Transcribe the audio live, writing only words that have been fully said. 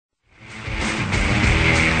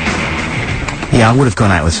Yeah, I would have gone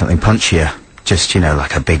out with something punchier. Just, you know,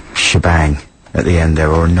 like a big shebang at the end there,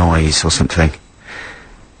 or a noise or something.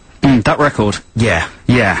 That record? Yeah.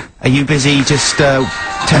 Yeah. Are you busy just,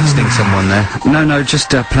 texting someone there? No, just,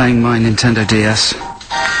 playing my Nintendo DS.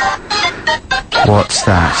 What's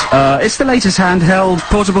that? It's the latest handheld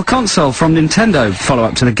portable console from Nintendo,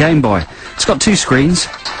 follow-up to the Game Boy. It's got 2 screens,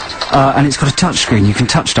 and it's got a touch screen. You can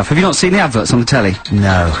touch stuff. Have you not seen the adverts on the telly?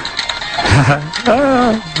 No.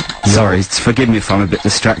 Sorry, forgive me if I'm a bit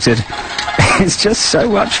distracted. It's just so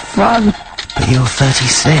much fun. But you're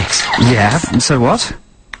 36. Yeah, and so what?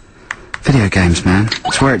 Video games, man.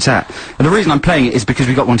 That's where it's at. And the reason I'm playing it is because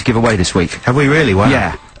we got one to give away this week. Have we really? Wow.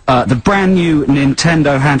 Yeah. The brand new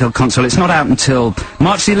Nintendo handheld console. It's not out until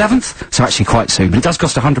March the 11th, so actually quite soon. But it does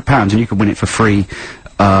cost £100, and you can win it for free,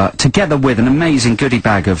 together with an amazing goodie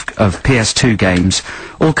bag of PS2 games,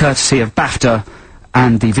 all courtesy of BAFTA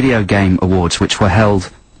and the Video Game Awards, which were held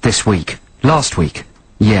this week. Last week.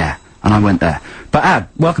 Yeah, and I went there. But Ad,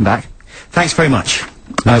 welcome back. Thanks very much.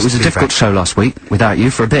 It was a difficult show last week, without you,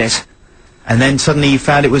 for a bit. And then suddenly you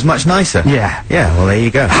found it was much nicer. Yeah. Yeah, well, there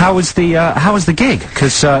you go. How was the gig?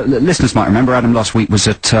 Because, listeners might remember, Adam last week was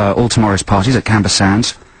at, All Tomorrow's Parties at Canberra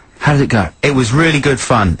Sands. How did it go? It was really good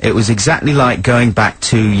fun. It was exactly like going back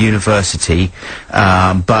to university,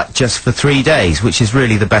 but just for 3 days, which is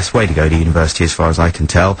really the best way to go to university as far as I can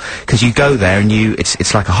tell. Because you go there and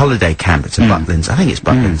it's like a holiday camp. It's a Butlins. I think it's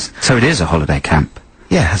Butlins. So it is a holiday camp?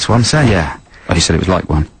 Yeah, that's what I'm saying. Yeah. Oh, you said it was like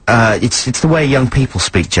one. It's the way young people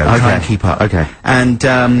speak, Joe. Okay. Try and keep up. Okay. And,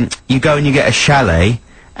 you go and you get a chalet,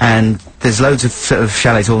 and there's loads of sort of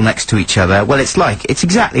chalets all next to each other. Well, it's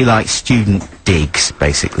exactly like student digs,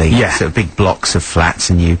 basically. Yeah. Sort of big blocks of flats,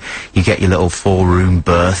 and you get your little 4-room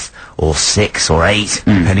berth, or 6 or 8,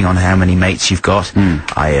 depending on how many mates you've got.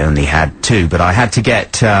 I only had 2, but I had to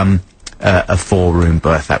get, a 4-room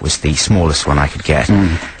berth. That was the smallest one I could get.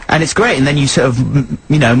 And it's great, and then you sort of,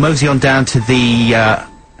 you know, mosey on down to the,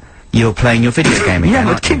 you're playing your video game again.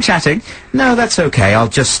 Yeah, but keep chatting. No, that's okay. I'll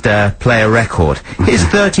just, play a record. Here's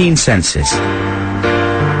 13 Senses.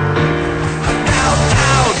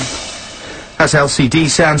 That's LCD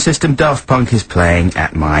Sound System. Daft Punk is playing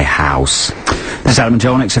at my house. This is Adam and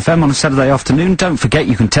Joe on XFM on a Saturday afternoon. Don't forget,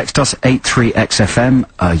 you can text us 83XFM.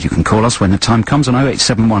 You can call us when the time comes on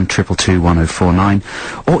 0871 222 1049,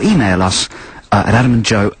 or email us at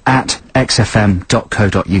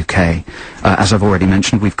adamandjoe@xfm.co.uk. As I've already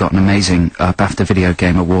mentioned, we've got an amazing BAFTA Video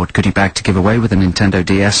Game Award goodie bag to give away with a Nintendo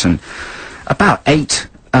DS and about 8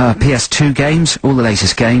 PS2 games, all the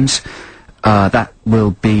latest games. That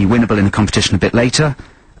will be winnable in the competition a bit later.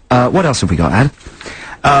 What else have we got, Ad?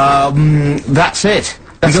 That's it.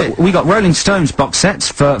 We got Rolling Stones box sets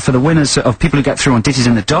for the winners of people who get through on Ditties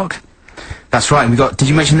in the Dog. That's right. Did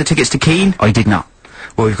you mention the tickets to Keane? I did not.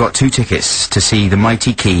 Well, we've got 2 tickets to see the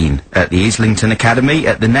mighty Keane at the Islington Academy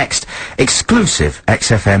at the next exclusive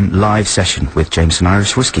XFM live session with Jameson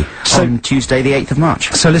Irish Whiskey on Tuesday the 8th of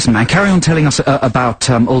March. So listen, man, carry on telling us about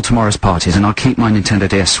All Tomorrow's Parties, and I'll keep my Nintendo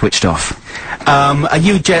DS switched off. Are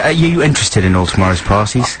you interested in All Tomorrow's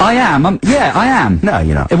Parties? I am. Yeah, I am. No,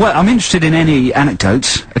 you're not. Well, I'm interested in any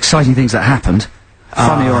anecdotes, exciting things that happened,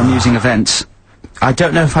 funny or amusing events. I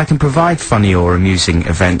don't know if I can provide funny or amusing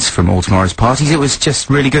events from All Tomorrow's Parties. It was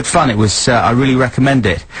just really good fun. It was, I really recommend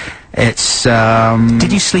it. It's,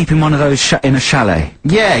 Did you sleep in one of those in a chalet?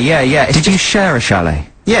 Yeah. Did you share a chalet?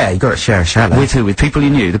 Yeah, you got to share a chalet. With who? With people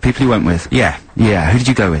you knew? The people you went with? Yeah. Yeah, who did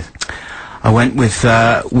you go with? I went with,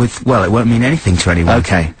 well, it won't mean anything to anyone.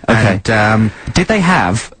 Okay. And, did they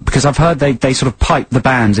have, because I've heard they sort of pipe the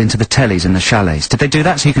bands into the tellies in the chalets. Did they do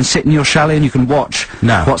that so you can sit in your chalet and you can watch?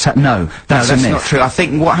 No. What's that? No. That's a myth. Not true. I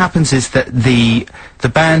think what happens is that the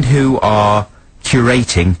band who are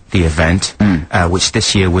curating the event, which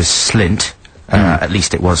this year was Slint, at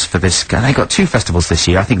least it was for this, they got 2 festivals this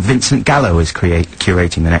year. I think Vincent Gallo is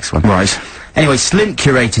curating the next one. Right. Anyway, Slint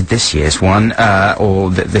curated this year's one, or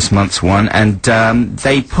this month's one, and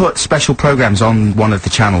they put special programs on one of the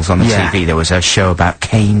channels on the TV. There was a show about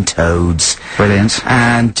cane toads. Brilliant.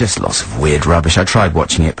 And just lots of weird rubbish. I tried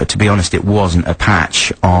watching it, but to be honest, it wasn't a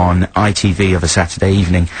patch on ITV of a Saturday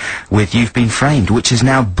evening with You've Been Framed, which is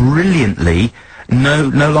now brilliantly no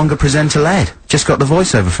longer presenter-led. Just got the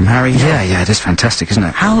voiceover from Harry Hill. Yeah, it is fantastic, isn't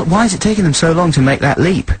it? Why is it taking them so long to make that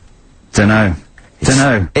leap? Dunno.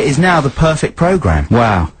 It is now the perfect programme.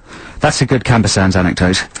 Wow. That's a good Canberra Sands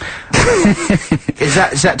anecdote. Is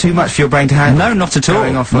that too much for your brain to handle? No, not at all.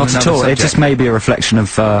 Not at all. It just may be a reflection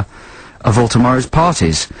of of all tomorrow's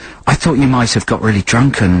parties. I thought you might have got really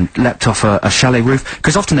drunk and leapt off a chalet roof,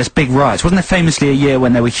 because often there's big riots. Wasn't there famously a year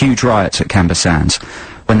when there were huge riots at Camber Sands?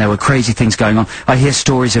 When there were crazy things going on. I hear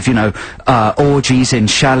stories of, you know, orgies in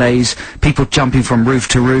chalets, people jumping from roof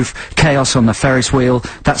to roof, chaos on the Ferris wheel,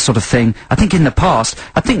 that sort of thing. I think in the past,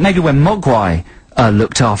 I think maybe when Mogwai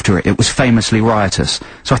looked after it, it was famously riotous.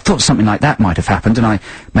 So I thought something like that might have happened, and I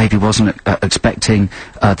maybe wasn't expecting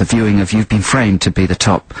the viewing of You've Been Framed to be the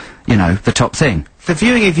top, you know, the top thing. The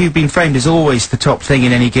viewing of You've Been Framed is always the top thing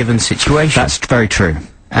in any given situation. That's very true.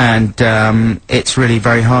 And it's really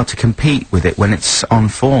very hard to compete with it when it's on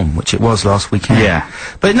form, which it was last weekend. Yeah.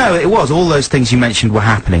 But no, it was. All those things you mentioned were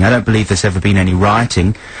happening. I don't believe there's ever been any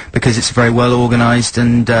rioting, because it's a very well-organised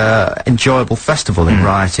and enjoyable festival, and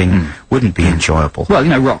rioting wouldn't be enjoyable. Well, you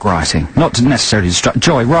know, rock rioting. Not necessarily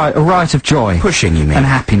joy, a riot of joy. Pushing, you mean? And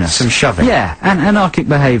happiness. Some shoving. Yeah, and anarchic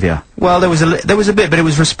behaviour. Well, there was a bit, but it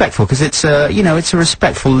was respectful, because it's you know, it's a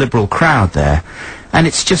respectful liberal crowd there. And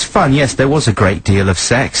it's just fun. Yes, there was a great deal of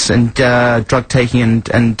sex and drug taking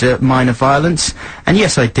and minor violence. And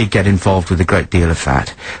yes, I did get involved with a great deal of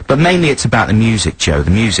that. But mainly it's about the music, Joe. The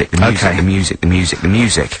music, the music, Okay. the music, the music, the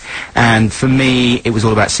music. And for me, it was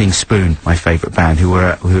all about seeing Spoon, my favourite band, who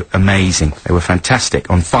were amazing. They were fantastic,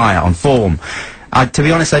 on fire, on form. To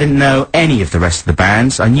be honest, I didn't know any of the rest of the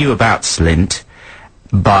bands. I knew about Slint,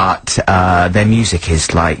 but their music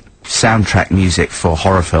is like soundtrack music for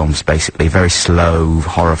horror films, basically. Very slow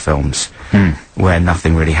horror films, where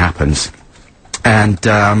nothing really happens. And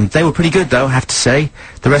they were pretty good, though, I have to say.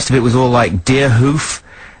 The rest of it was all like Deer Hoof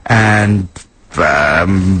and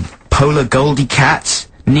Polar Goldie Cats,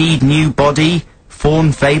 Need New Body,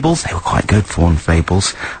 Fawn Fables. They were quite good, Fawn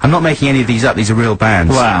Fables. I'm not making any of these up, these are real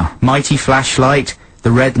bands. Wow. Mighty Flashlight,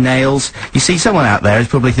 The Red Nails. You see, someone out there is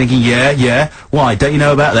probably thinking, yeah, why, don't you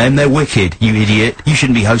know about them? They're wicked, you idiot. You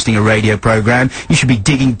shouldn't be hosting a radio programme. You should be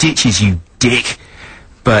digging ditches, you dick.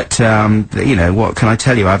 But, you know, what can I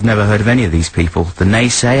tell you? I've never heard of any of these people. The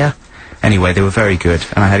Naysayer? Anyway, they were very good,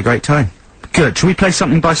 and I had a great time. Good. Shall we play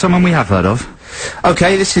something by someone we have heard of?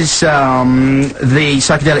 Okay, this is, the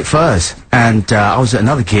Psychedelic Furs, and, I was at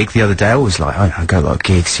another gig the other day. I always like, I go to a lot of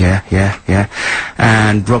gigs, yeah.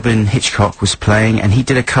 And Robin Hitchcock was playing, and he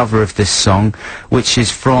did a cover of this song, which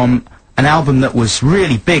is from an album that was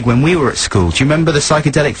really big when we were at school. Do you remember the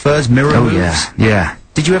Psychedelic Furs, Mirror Oh, Moves? yeah.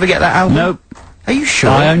 Did you ever get that album? Nope. Are you sure?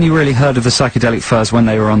 I only really heard of the Psychedelic Furs when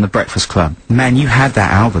they were on the Breakfast Club. Man, you had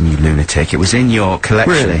that album, you lunatic. It was in your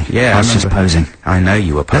collection. Really? Yeah, I was just posing. I know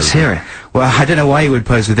you were posing. Let's hear it. Well, I don't know why you would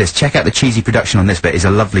pose with this. Check out the cheesy production on this bit. It's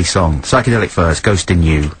a lovely song. Psychedelic Furs, Ghost in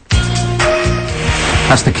You.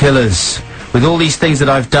 That's the Killers. With all these things that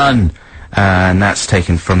I've done. And that's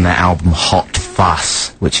taken from their album Hot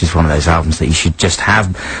Fuss, which is one of those albums that you should just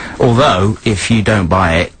have. Although, if you don't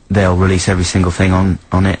buy it, they'll release every single thing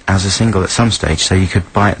on it as a single at some stage, so you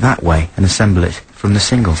could buy it that way and assemble it from the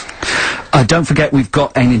singles. Don't forget we've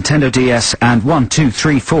got a Nintendo DS and 1, 2,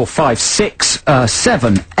 3, 4, 5, 6,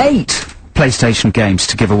 7, 8 PlayStation games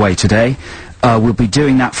to give away today. We'll be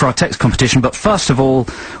doing that for our text competition, but first of all,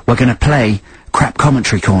 we're going to play Crap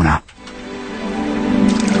Commentary Corner.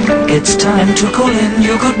 It's time to call in,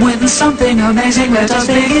 you could win something amazing, let us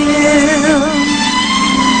begin.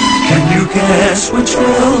 Can you guess which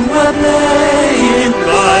film we're playing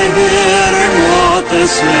by hearing what they're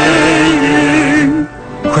saying?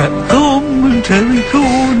 Crap Commentary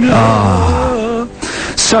Corner.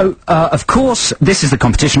 So, of course, this is the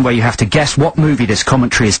competition where you have to guess what movie this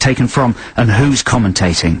commentary is taken from and who's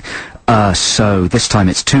commentating. So this time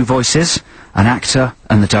it's two voices, an actor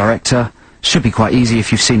and the director. Should be quite easy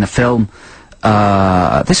if you've seen the film.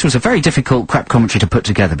 This was a very difficult crap commentary to put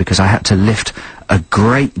together because I had to lift a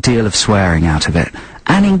great deal of swearing out of it.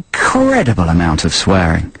 An incredible amount of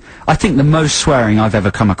swearing. I think the most swearing I've ever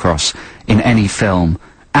come across in any film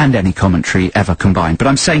and any commentary ever combined. But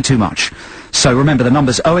I'm saying too much. So remember the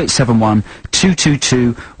number's 0871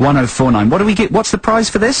 222 1049. What do we get? What's the prize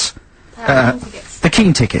for this? The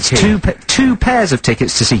Keane tickets. Two pairs of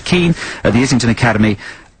tickets to see Keane at the Islington Academy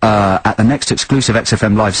at the next exclusive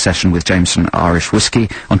XFM live session with Jameson Irish Whiskey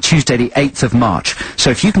on Tuesday the 8th of March. So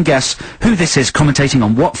if you can guess who this is commentating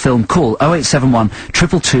on what film, call 0871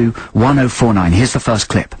 222 1049. Here's the first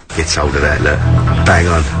clip. Gets hold of that, look. Bang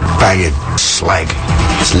on. Banging. Slag.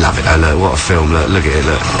 Just love it, though, look. What a film, look at it,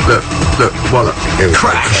 look. Look, wallop.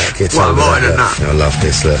 Crash. What am I than that? I love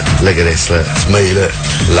this, look. Look at this, look. It's me, look.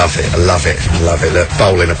 Love it, I love it. Love it, look.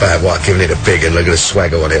 Bowling a bad white, giving it a big and look at the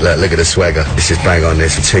swagger on it, look. Look at the swagger. This is bang on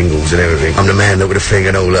this. Tingles and everything. I'm the man that with a finger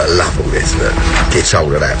and all that. Love all this, look. Gets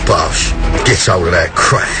hold of that bosh. Gets hold of that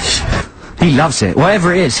crash. He loves it.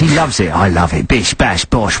 Whatever it is, he loves it. I love it. Bish, bash,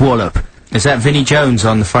 bosh, wallop. Is that Vinnie Jones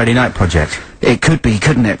on the Friday Night Project? It could be,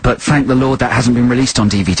 couldn't it? But thank the Lord that hasn't been released on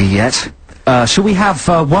DVD yet. Shall we have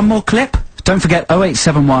one more clip? Don't forget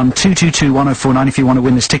 0871 222 1049 if you want to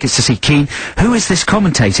win this tickets to see Keane. Who is this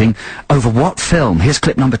commentating over what film? Here's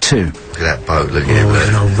clip number 2. Look at that boat, look at him, look.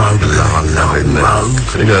 I love him, look.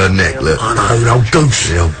 Look at her neck, look. I know, the old goose.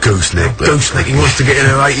 The old gooseneck, look. Gooseneck, he wants to get in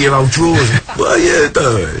her 8-year-old drawers. What are you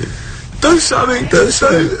doing? Do something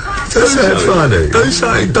funny. Do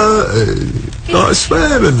something dirty. Like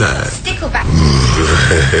swear and that. Stickleback.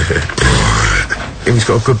 He's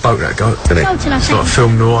got a good boat, that guy, doesn't he? Oh, till I It's say- like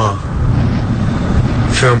film noir.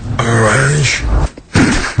 Film orange.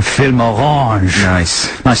 Film Orange.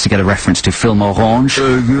 Nice. Nice to get a reference to Film Orange.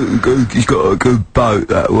 He's got a good boat,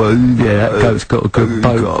 that one. Yeah, that goat's got a good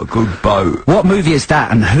boat. Got a good boat. What movie is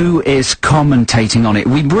that, and who is commentating on it?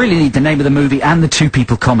 We really need the name of the movie and the 2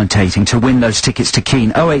 people commentating to win those tickets to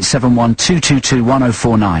Keane. 0871 222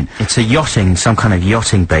 1049. It's a yachting, some kind of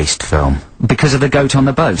yachting-based film. Because of the goat on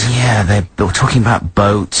the boat. Yeah, they're talking about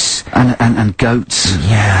boats. And goats.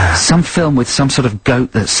 Yeah. Some film with some sort of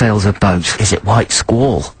goat that sails a boat. Is it White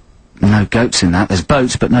Squall? No goats in that. There's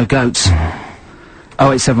boats, but no goats.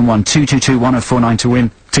 0871 222 1049 to win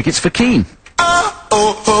tickets for Keane.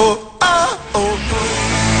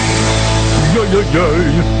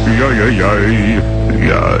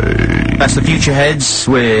 That's the Future Heads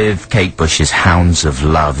with Kate Bush's Hounds of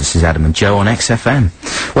Love. This is Adam and Joe on XFM.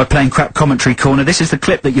 We're playing Crap Commentary Corner. This is the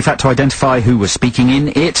clip that you've had to identify who was speaking in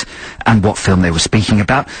it and what film they were speaking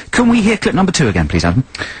about. Can we hear clip number 2 again, please, Adam?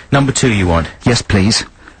 Number 2 you want? Yes, please.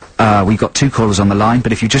 We've got 2 callers on the line,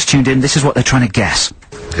 but if you just tuned in, this is what they're trying to guess.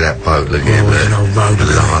 Look at that boat, look at him, look.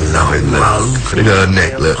 I love him, look. Look at her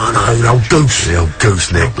neck, look. I know, the old goose. The old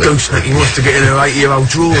gooseneck, look. Gooseneck, he wants to get in her 8-year-old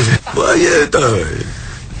drawers. What are you doing?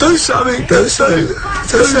 Do something funny.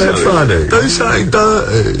 Do something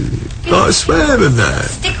dirty. Like swear and that.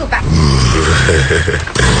 Stickleback.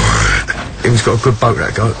 He's got a good boat,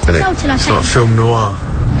 that guy, doesn't he? Oh, till I It's say- like film noir.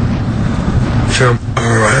 Film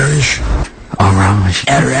orange. Orange.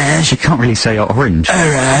 Orange. You can't really say orange.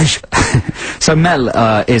 Orange. So Mel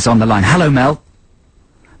is on the line. Hello, Mel.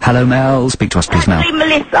 Hello, Mel. Speak to us, please, Mel. Actually,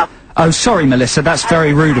 Melissa. Oh, sorry, Melissa. That's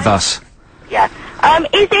very rude of us. Yeah.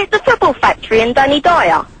 Is it the Football Factory and Danny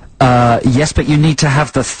Dyer? Yes, but you need to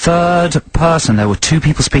have the 3rd person. There were 2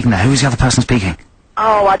 people speaking there. Who was the other person speaking?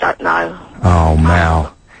 Oh, I don't know. Oh,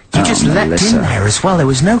 Mel. You just leapt Melissa. in there as well. There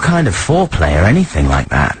was no kind of foreplay or anything like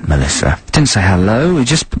that, Melissa. Didn't say hello. You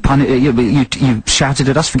just you shouted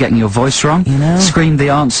at us for getting your voice wrong. You know? Screamed the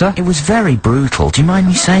answer. It was very brutal. Do you mind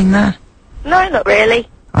me saying that? No, not really.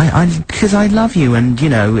 Because I love you, and, you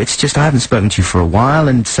know, it's just I haven't spoken to you for a while,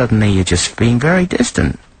 and suddenly you're just being very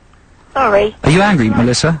distant. Sorry. Are you angry,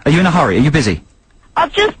 Melissa? Are you in a hurry? Are you busy?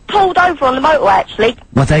 I've just pulled over on the motorway, actually.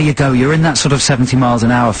 Well, there you go. You're in that sort of 70 miles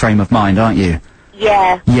an hour frame of mind, aren't you?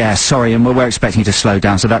 Yeah. Yeah, sorry, and we're expecting you to slow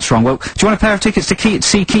down, so that's wrong. Well, do you want a pair of tickets to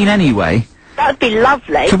see Keane anyway? That would be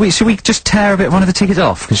lovely. Should we just tear a bit one of the tickets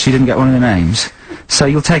off, because she didn't get one of the names? So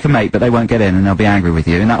you'll take a mate, but they won't get in, and they'll be angry with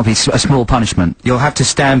you, and that'll be a small punishment. You'll have to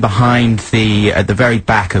stand behind at the very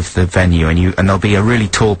back of the venue, and there'll be a really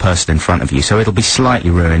tall person in front of you, so it'll be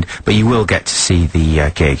slightly ruined, but you will get to see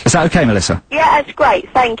the gig. Is that okay, Melissa? Yeah, that's great.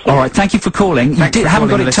 Thank you. All right, thank you for calling. Thanks You for haven't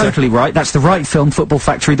got calling, it Melissa. totally right. That's the right film, Football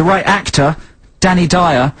Factory, the right actor, Danny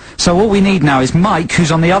Dyer. So all we need now is Mike,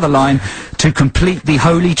 who's on the other line, to complete the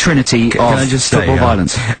holy trinity of Can I just say, football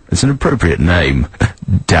violence. It's an appropriate name,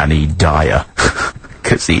 Danny Dyer,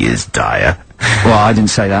 because he is Dyer. Well, I didn't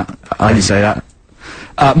say that. I didn't say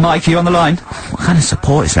that. Mike, are you on the line? What kind of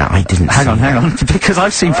support is that? I didn't. Hang on. Because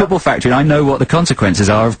I've seen Football Factory and I know what the consequences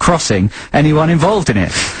are of crossing anyone involved in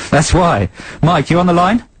it. That's why. Mike, you on the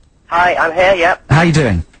line? Hi, I'm here, yep. How you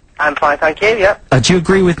doing? I'm fine, thank you, yep. Do you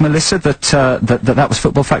agree with Melissa that that was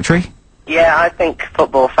Football Factory? Yeah, I think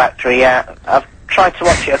Football Factory, yeah. I've tried to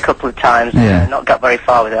watch it a couple of times. Yeah. Not got very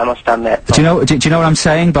far with it, I must admit. Do you know what I'm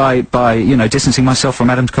saying by you know distancing myself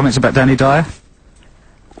from Adam's comments about Danny Dyer?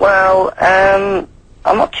 Well,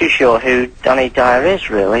 I'm not too sure who Danny Dyer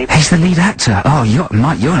is, really. He's the lead actor. Oh,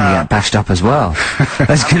 Mike, you're gonna get bashed up as well.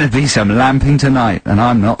 There's gonna be some lamping tonight, and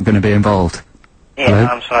I'm not gonna be involved. Yeah, Hello?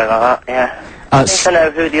 I'm sorry about that, yeah. I think I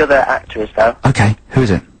know who the other actor is, though. Okay, who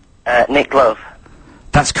is it? Nick Love.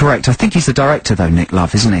 That's correct. I think he's the director, though, Nick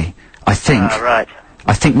Love, isn't he? I think. Right.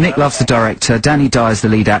 I think Nick Love's the director, Danny Dyer's the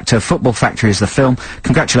lead actor, Football Factory is the film.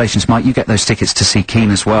 Congratulations, Mike. You get those tickets to see Keane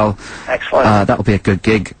as well. Excellent. That'll be a good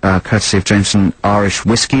gig, courtesy of Jameson Irish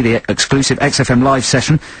Whiskey, the exclusive XFM live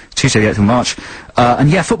session, Tuesday the 8th of March. And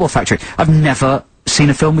yeah, Football Factory. I've never seen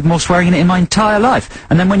a film with more swearing in it in my entire life.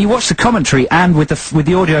 And then when you watch the commentary and with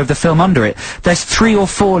the audio of the film under it, there's 3 or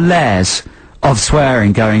 4 layers of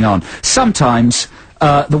swearing going on. Sometimes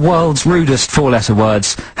the world's rudest 4-letter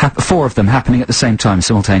words, 4 of them happening at the same time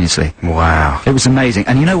simultaneously. Wow. It was amazing.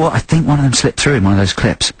 And you know what? I think one of them slipped through in one of those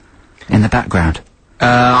clips in the background.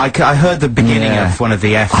 I heard the beginning of one of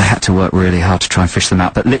the F. I had to work really hard to try and fish them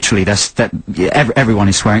out, but literally, everyone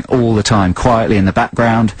is swearing all the time, quietly in the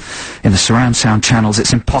background, in the surround sound channels.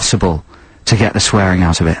 It's impossible to get the swearing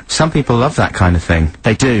out of it. Some people love that kind of thing.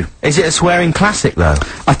 They do. Is it a swearing classic, though?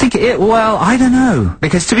 I think well, I don't know.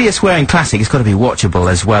 Because to be a swearing classic, it's got to be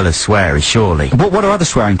watchable as well as sweary, surely. What are other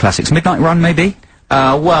swearing classics? Midnight Run, maybe?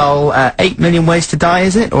 8 Million Ways to Die,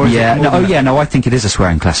 is it? Or is yeah, it no, I think it is a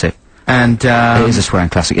swearing classic. And, it is a swearing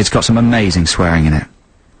classic. It's got some amazing swearing in it.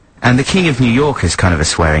 And The King of New York is kind of a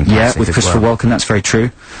swearing classic. Yeah, with Christopher Walken, that's very true.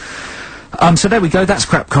 So there we go, that's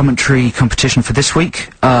crap commentary competition for this week.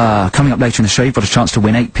 Coming up later in the show, you've got a chance to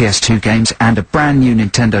win 8 PS2 games and a brand new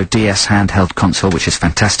Nintendo DS handheld console, which is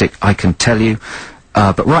fantastic, I can tell you.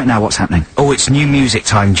 But right now, what's happening? Oh, it's new music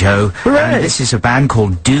time, Joe. Hooray! And this is a band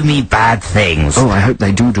called Do Me Bad Things. Oh, I hope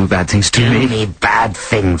they do bad things to me. Do Me Bad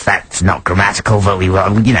Things. That's not grammatical, but we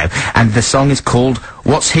will, you know. And the song is called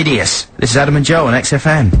What's Hideous. This is Adam and Joe on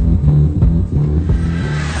XFM.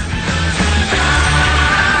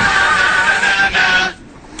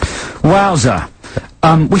 Wowza.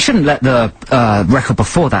 We shouldn't let the record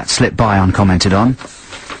before that slip by uncommented on.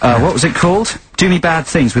 What was it called? Do Me Bad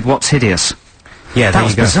Things with What's Hideous. Yeah, that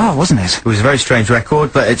was bizarre, wasn't it? It was a very strange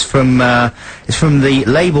record, but it's from the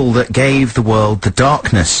label that gave the world The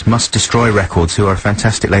Darkness, Must Destroy Records, who are a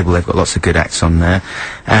fantastic label. They've got lots of good acts on there.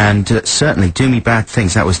 And certainly, Do Me Bad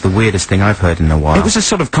Things, that was the weirdest thing I've heard in a while. It was a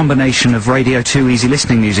sort of combination of Radio 2 easy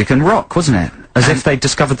listening music and rock, wasn't it? As if they'd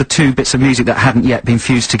discovered the 2 bits of music that hadn't yet been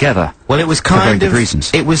fused together. Well, it was for very good of... reasons.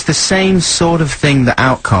 It was the same sort of thing that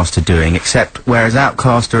Outkast are doing, except whereas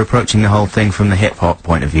Outkast are approaching the whole thing from the hip-hop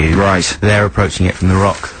point of view... Right. They're approaching it from the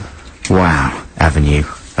rock... Wow. Avenue.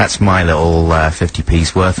 That's my little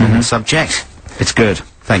 50p's worth on the subject. It's good.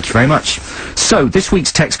 Thank you very much. So, this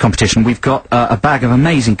week's text competition, we've got a bag of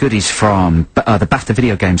amazing goodies from the BAFTA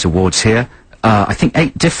Video Games Awards here. I think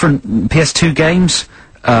 8 different PS2 games,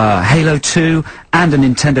 Halo 2, and a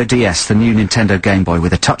Nintendo DS, the new Nintendo Game Boy,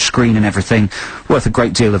 with a touchscreen and everything, worth a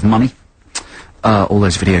great deal of money. All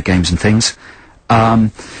those video games and things.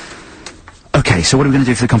 Okay, so what are we going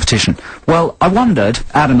to do for the competition? Well, I wondered,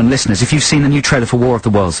 Adam and listeners, if you've seen the new trailer for War of the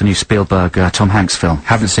Worlds, the new Spielberg, Tom Hanks film.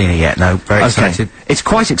 Haven't seen it yet, no. Very excited. It's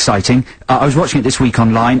quite exciting. I was watching it this week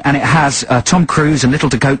online, and it has Tom Cruise and little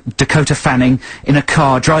Dakota Fanning in a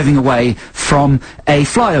car driving away from a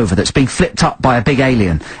flyover that's being flipped up by a big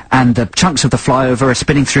alien. And the chunks of the flyover are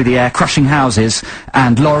spinning through the air, crushing houses,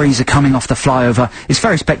 and lorries are coming off the flyover. It's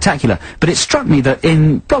very spectacular. But it struck me that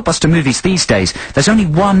in blockbuster movies these days, there's only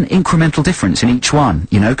one incremental difference in each one,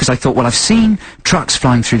 you know, because I thought, well, I've seen trucks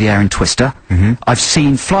flying through the air in Twister. I've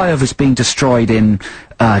seen flyovers being destroyed in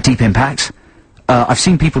Deep Impact. I've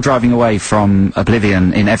seen people driving away from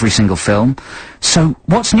Oblivion in every single film. So,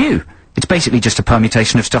 what's new? It's basically just a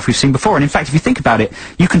permutation of stuff we've seen before. And in fact, if you think about it,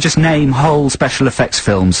 you can just name whole special effects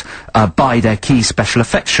films by their key special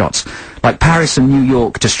effects shots. Like Paris and New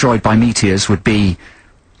York destroyed by meteors would be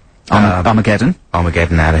Armageddon.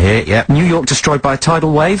 Armageddon out of here, yep. New York destroyed by a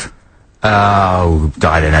tidal wave. Oh,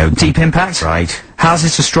 I don't know. Deep Impact. Right.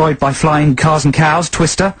 Houses destroyed by flying cars and cows,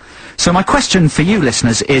 Twister. So my question for you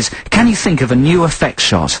listeners is, can you think of a new effect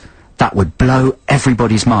shot that would blow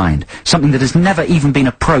everybody's mind? Something that has never even been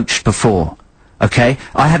approached before. Okay?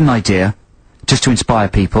 I had an idea, just to inspire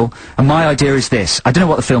people, and my idea is this. I don't know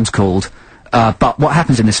what the film's called, but what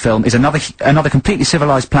happens in this film is another completely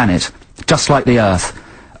civilized planet, just like the Earth,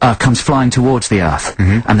 comes flying towards the Earth,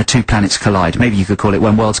 and the 2 planets collide. Maybe you could call it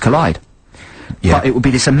When Worlds Collide. Yeah. But it would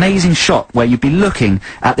be this amazing shot where you'd be looking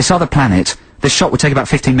at this other planet. This shot would take about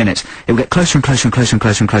 15 minutes. It would get closer and closer and closer and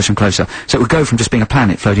closer and closer and closer. So it would go from just being a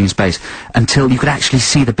planet floating in space until you could actually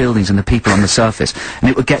see the buildings and the people on the surface. And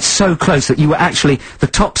it would get so close that you were actually, the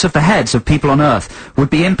tops of the heads of people on Earth would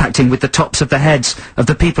be impacting with the tops of the heads of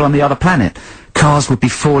the people on the other planet. Cars would be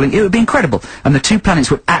falling. It would be incredible. And the 2 planets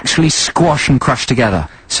would actually squash and crush together.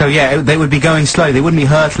 So yeah, they would be going slow. They wouldn't be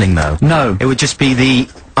hurtling, though. No. It would just be the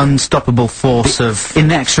unstoppable force of...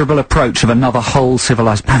 inexorable approach of another whole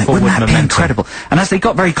civilized planet. Forward Wouldn't that be momentum. incredible? And as they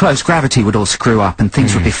got very close, gravity would all screw up and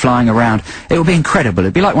things would be flying around. It would be incredible.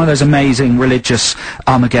 It'd be like one of those amazing religious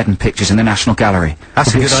Armageddon pictures in the National Gallery.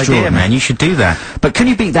 That's a good idea, man. You should do that. But can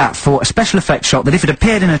you beat that for a special effects shot that if it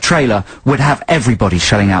appeared in a trailer would have everybody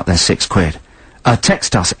shelling out their £6?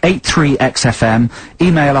 Text us 83XFM,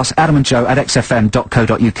 email us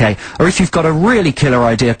adamandjoe@xfm.co.uk, or if you've got a really killer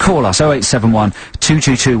idea, call us 0871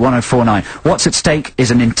 222 1049. What's at stake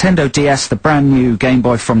is a Nintendo DS, the brand new Game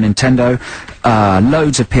Boy from Nintendo,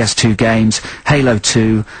 loads of PS2 games, Halo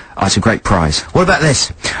 2. It's a great prize. What about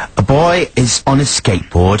this? A boy is on his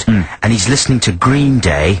skateboard and he's listening to Green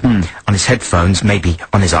Day on his headphones, maybe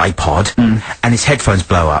on his iPod, and his headphones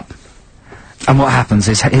blow up. And what happens?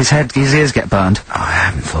 His ears get burned. Oh, I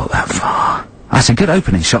haven't thought that far. That's a good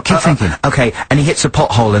opening shot. Keep thinking. Okay, and he hits a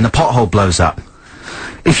pothole and the pothole blows up.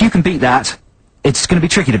 If you can beat that, it's going to be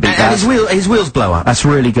tricky to beat that. And his wheels blow up. That's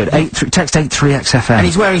really good. Text 83XFM. And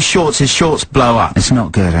he's wearing shorts, his shorts blow up. It's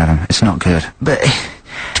not good, Adam. It's not good. But...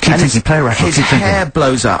 Keep thinking, play a record, his keep thinking. hair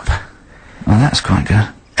blows up. Oh, that's quite good.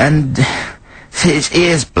 And his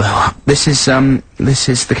ears blow up. This is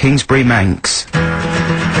the Kingsbury Manx.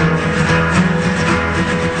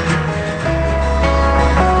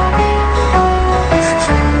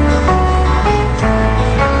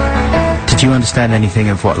 Did you understand anything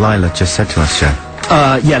of what Lila just said to us, Joe?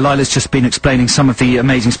 Yeah, Lila's just been explaining some of the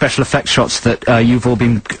amazing special effects shots that you've all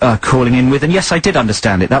been calling in with, and yes, I did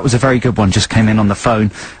understand it. That was a very good one, just came in on the phone.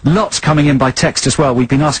 Lots coming in by text as well. We've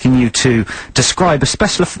been asking you to describe a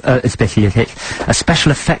special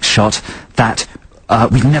effects shot that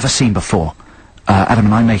we've never seen before. Adam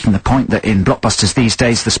and I making the point that in blockbusters these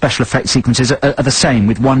days, the special effects sequences are the same,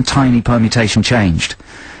 with one tiny permutation changed.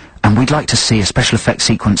 And we'd like to see a special effects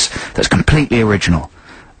sequence that's completely original.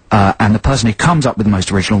 And the person who comes up with the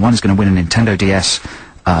most original one is going to win a Nintendo DS,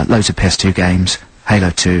 loads of PS2 games,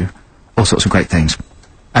 Halo 2, all sorts of great things.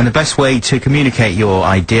 And the best way to communicate your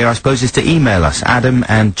idea, I suppose, is to email us,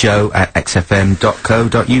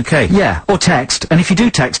 adamandjoe@xfm.co.uk. Yeah, or text. And if you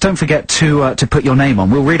do text, don't forget to put your name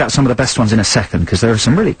on. We'll read out some of the best ones in a second, because there are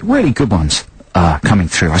some really, really good ones coming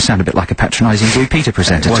through. I sound a bit like a patronising Blue Peter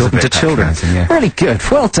presenter talking to children. Yeah. Really good.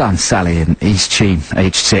 Well done, Sally in East Sheen,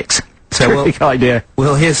 aged 6. So terrific idea.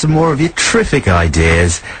 We'll hear some more of your terrific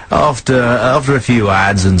ideas after a few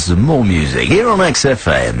ads and some more music here on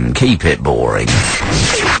XFM. Keep it boring.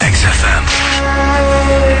 XFM.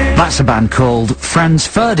 That's a band called Franz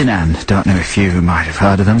Ferdinand. Don't know if you might have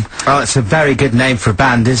heard of them. Oh, it's a very good name for a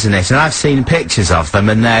band, isn't it? And I've seen pictures of them,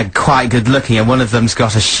 and they're quite good looking, and one of them's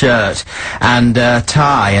got a shirt and a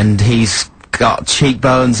tie, and he's got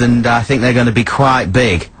cheekbones, and I think they're going to be quite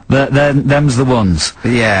big. Them's the ones.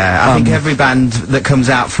 Yeah, I think every band that comes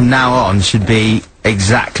out from now on should be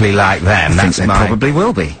exactly like them. I think they probably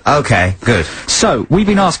will be. Okay, good. So, we've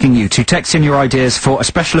been asking you to text in your ideas for a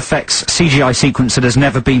special effects CGI sequence that has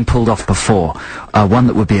never been pulled off before. One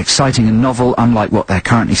that would be exciting and novel, unlike what they're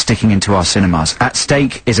currently sticking into our cinemas. At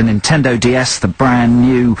stake is a Nintendo DS, the brand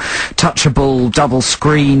new, touchable,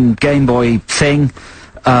 double-screen Game Boy thing.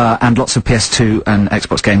 And lots of PS2 and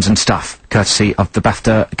Xbox games and stuff, courtesy of the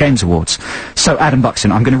BAFTA Games Awards. So, Adam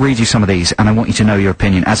Buxton, I'm going to read you some of these, and I want you to know your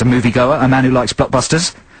opinion. As a moviegoer, a man who likes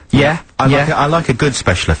blockbusters, yeah? I like a good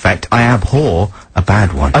special effect. I abhor a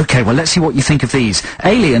bad one. Okay, well, let's see what you think of these.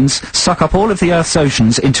 Aliens suck up all of the Earth's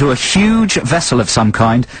oceans into a huge vessel of some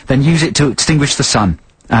kind, then use it to extinguish the sun.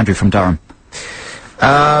 Andrew from Durham.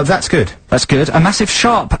 That's good. That's good. A massive,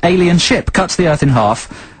 sharp alien ship cuts the Earth in half.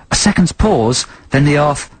 A second's pause, then the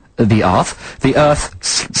Earth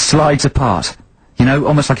slides apart. You know,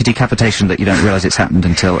 almost like a decapitation that you don't realise it's happened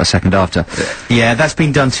until a second after. Yeah, that's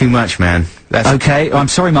been done too much, man. Okay, I'm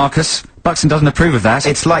sorry, Marcus. Buxton doesn't approve of that.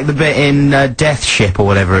 It's like the bit in Death Ship, or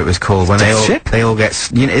whatever it was called, when they all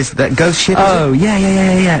get... You know, is that Ghost Ship? Oh,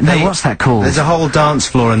 yeah. No, what's that called? There's a whole dance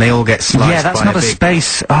floor and they all get sliced by yeah, that's not a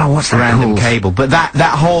space... Oh, what's that random called? cable. But that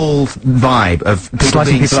whole vibe of people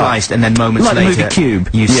being sliced and then moments like later... Like the movie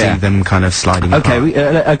Cube. You see them kind of sliding apart.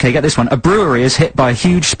 Okay, get this one. A brewery is hit by a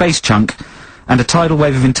huge space chunk, and a tidal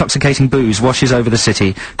wave of intoxicating booze washes over the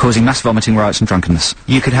city, causing mass vomiting, riots and drunkenness.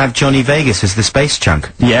 You could have Johnny Vegas as the space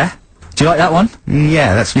chunk. Yeah? Do you like that one?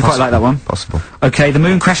 Yeah, that's You quite like that one? Possible. Okay, the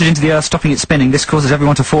moon crashes into the Earth, stopping it spinning. This causes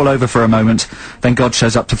everyone to fall over for a moment. Then God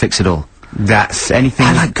shows up to fix it all. That's anything...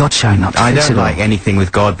 I like God showing up to fix it all. I don't like anything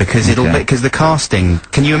with God, because because the casting...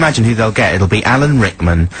 Can you imagine who they'll get? It'll be Alan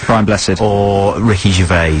Rickman... Brian Blessed. Or Ricky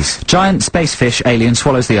Gervais. Giant space fish alien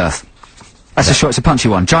swallows the Earth. That's a short, it's a punchy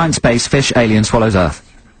one. Giant space fish alien swallows Earth.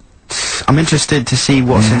 I'm interested to see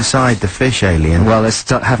what's inside the fish alien. Well,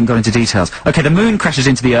 haven't got into details. Okay, the moon crashes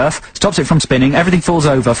into the Earth, stops it from spinning, everything falls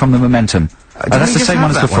over from the momentum. That's the same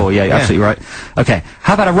one as before, yeah, you're absolutely right. Okay,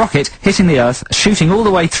 how about a rocket hitting the Earth, shooting all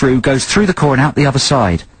the way through, goes through the core and out the other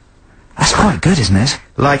side? That's quite good, isn't it?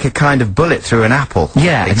 Like a kind of bullet through an apple.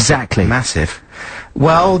 Yeah, exactly. Massive.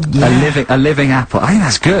 Well, yeah. A living apple. I think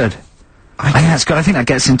that's good. I think that's good. I think that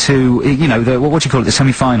gets into, you know, what do you call it, the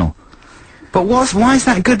semi-final. But why is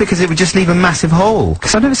that good? Because it would just leave a massive hole.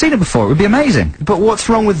 Because I've never seen it before. It would be amazing. But what's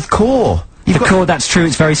wrong with Core? The Core, that's true.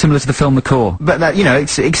 It's very similar to the film The Core. But that, you know,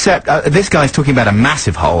 except this guy's talking about a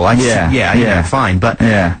massive hole. Yeah, fine. But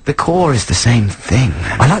the Core is the same thing.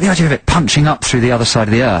 I like the idea of it punching up through the other side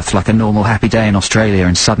of the earth like a normal happy day in Australia,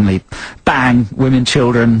 and suddenly, bang! Women,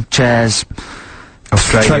 children, chairs,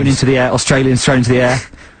 thrown into the air. Australians thrown into the air.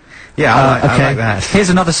 Yeah, I like that. Here's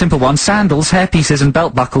another simple one. Sandals, hairpieces and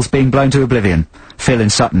belt buckles being blown to oblivion. Phil in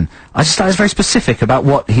Sutton. I just thought it was very specific about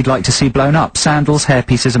what he'd like to see blown up. Sandals,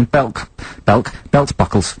 hairpieces and belt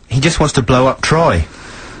buckles. He just wants to blow up Troy.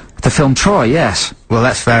 The film Troy, yes. Well,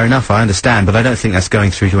 that's fair enough, I understand, but I don't think that's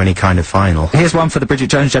going through to any kind of final. Here's one for the Bridget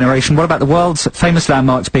Jones generation. What about the world's famous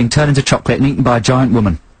landmarks being turned into chocolate and eaten by a giant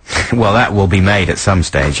woman? Well, that will be made at some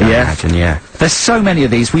stage, I imagine, yeah. There's so many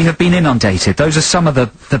of these. We have been inundated. Those are some of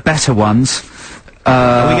the better ones.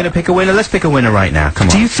 Are we going to pick a winner? Let's pick a winner right now. Come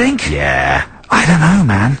on. Do you think? Yeah. I don't know,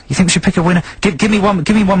 man. You think we should pick a winner? Give me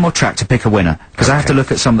one more track to pick a winner, because I have to look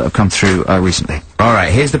at some that have come through recently. All right,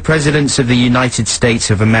 here's the presidents of the United States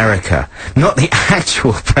of America. Not the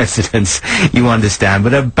actual presidents, you understand,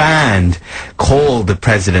 but a band called the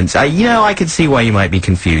Presidents. You know, I can see why you might be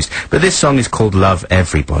confused, but this song is called Love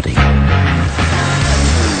Everybody.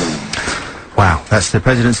 Wow, that's the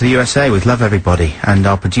Presidents of the USA with Love Everybody, and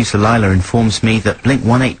our producer Lila informs me that Blink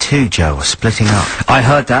 182, Joe, are splitting up. I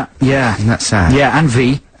heard that, yeah. Isn't that sad? Yeah, and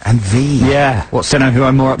V. And V. Yeah. Don't know who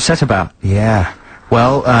I'm more upset about. Yeah.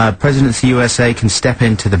 Well, Presidents of the USA can step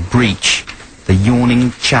into the breach, the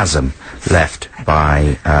yawning chasm left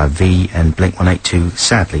by V and Blink 182,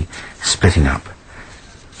 sadly, splitting up.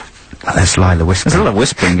 That's Lila whispering. There's a lot of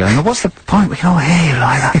whispering going on. What's the point? We can all hear you,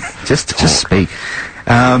 Lila. Just speak.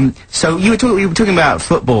 So we were talking about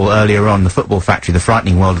football earlier on, the Football Factory, the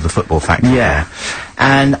frightening world of the Football Factory. Yeah.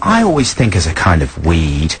 And I always think, as a kind of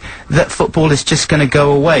weed, that football is just going to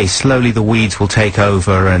go away. Slowly the weeds will take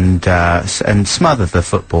over and smother the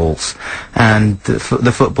footballs, and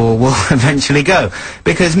the football will eventually go.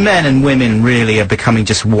 Because men and women really are becoming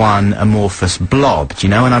just one amorphous blob, do you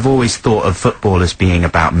know? And I've always thought of football as being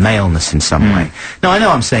about maleness in some way. Now, I know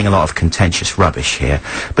I'm saying a lot of contentious rubbish here,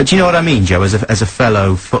 but do you know what I mean, Joe, as a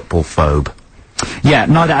fellow football phobe? Yeah,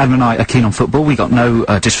 neither Adam and I are keen on football. We got no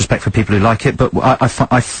disrespect for people who like it, but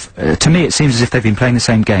to me it seems as if they've been playing the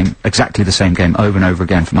same game, exactly the same game, over and over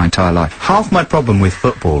again for my entire life. Half my problem with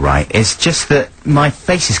football, right, is just that my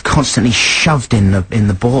face is constantly shoved in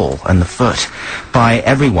the ball and the foot by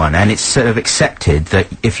everyone, and it's sort of accepted that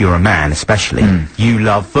if you're a man, especially, you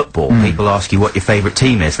love football. People ask you what your favourite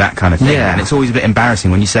team is, that kind of thing, and it's always a bit embarrassing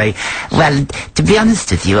when you say, well, to be honest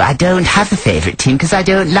with you, I don't have a favourite team because I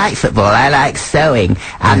don't like football. I like sewing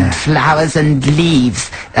and flowers and leaves,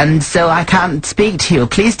 and so I can't speak to you.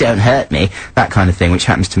 Please don't hurt me. That kind of thing, which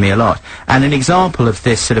happens to me a lot. And an example of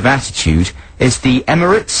this sort of attitude is the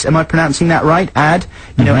Emirates, am I pronouncing that right, ad?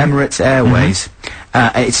 You know, Emirates Airways.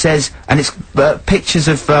 It says, and it's pictures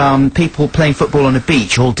of people playing football on a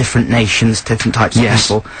beach, all different nations, different types of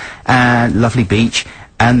people, and lovely beach,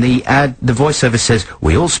 and the voiceover says,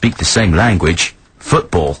 we all speak the same language,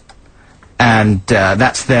 football. And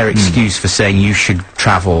that's their excuse for saying you should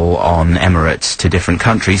travel on Emirates to different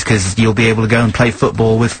countries because you'll be able to go and play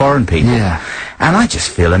football with foreign people. Yeah. And I just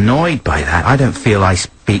feel annoyed by that. I don't feel I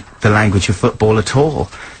speak the language of football at all.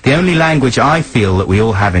 The only language I feel that we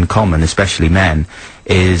all have in common, especially men,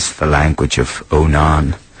 is the language of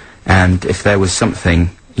Onan. And if there was something,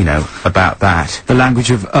 you know, about that. The language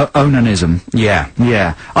of onanism. Yeah.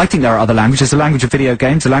 Yeah. I think there are other languages. The language of video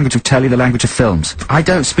games, the language of telly, the language of films. I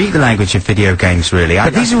don't speak the language of video games, really.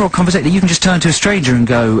 But these are all conversations that you can just turn to a stranger and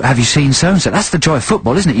go, have you seen so-and-so? That's the joy of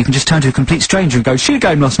football, isn't it? You can just turn to a complete stranger and go, see a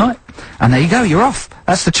game last night? And there you go, you're off.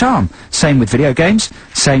 That's the charm. Same with video games,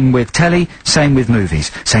 same with telly, same with movies,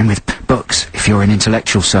 same with books, if you're in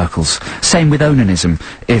intellectual circles. Same with onanism,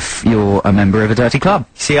 if you're a member of a dirty club.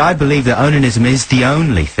 See, I believe that onanism is the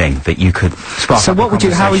only thing that you could spark so up what a would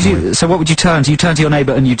you, how would you, with. so what would you turn to? You turn to your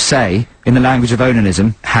neighbour and you'd say, in the language of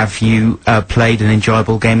onanism, have you played an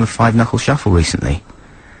enjoyable game of Five-Knuckle Shuffle recently?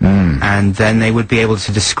 And then they would be able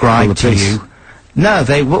to describe to you... No,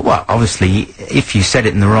 they would, well, obviously, if you said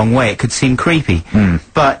it in the wrong way, it could seem creepy.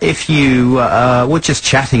 But if you were just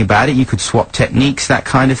chatting about it, you could swap techniques, that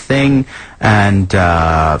kind of thing, and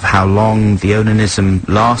how long the onanism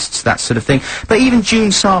lasts, that sort of thing. But even June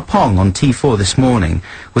Sarpong on T4 this morning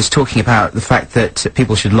was talking about the fact that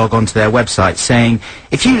people should log on to their website saying,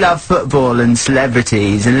 if you love football and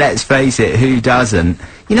celebrities, and let's face it, who doesn't?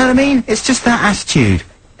 You know what I mean? It's just that attitude.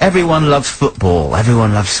 Everyone loves football.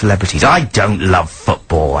 Everyone loves celebrities. I don't love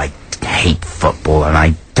football. I hate football, and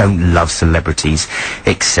I don't love celebrities,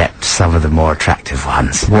 except some of the more attractive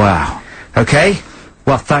ones. Wow. Okay?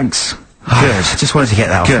 Well, thanks. Good. I just wanted to get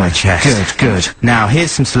that off my chest. Good. Now,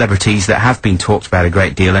 here's some celebrities that have been talked about a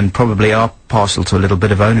great deal and probably are partial to a little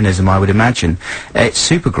bit of onanism, I would imagine. It's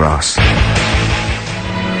Supergrass.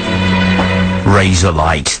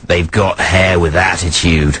 Razorlight. They've got hair with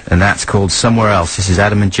attitude, and that's called Somewhere Else. This is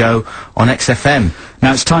Adam and Joe on XFM.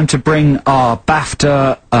 Now it's time to bring our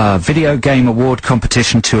BAFTA Video Game Award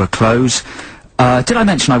competition to a close. Did I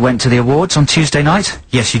mention I went to the awards on Tuesday night?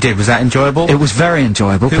 Yes, you did. Was that enjoyable? It was very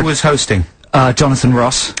enjoyable. Who was hosting? Jonathan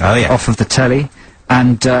Ross. Oh, yeah. Off of the telly.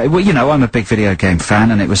 And, well, you know, I'm a big video game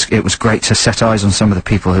fan, and it was great to set eyes on some of the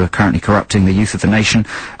people who are currently corrupting the youth of the nation.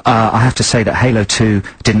 I have to say that Halo 2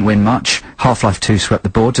 didn't win much. Half-Life 2 swept the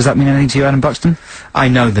board. Does that mean anything to you, Adam Buxton? I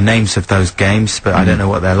know the names of those games, but I don't know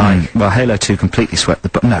what they're like. Well, Halo 2 completely swept the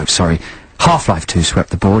board. No, sorry. Half-Life 2 swept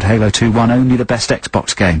the board. Halo 2 won only the best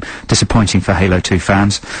Xbox game. Disappointing for Halo 2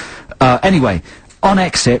 fans. Anyway, on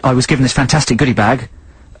exit, I was given this fantastic goodie bag.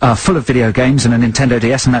 Full of video games and a Nintendo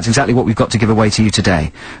DS, and that's exactly what we've got to give away to you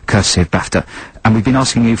today, courtesy of BAFTA. And we've been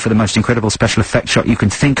asking you for the most incredible special effects shot you can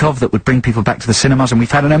think of that would bring people back to the cinemas, and we've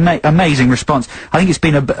had an amazing response. I think it's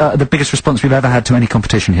been the biggest response we've ever had to any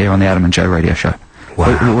competition here on the Adam and Joe radio show.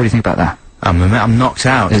 Wow. What do you think about that? I'm knocked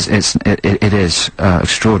out. It is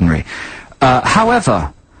extraordinary.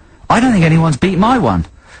 However, I don't think anyone's beat my one.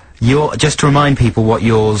 Just to remind people what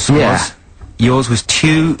yours was. Yours was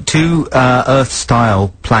two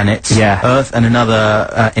Earth-style planets. Yeah. Earth and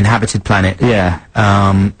another inhabited planet.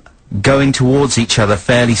 Yeah. Going towards each other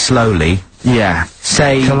fairly slowly. Yeah.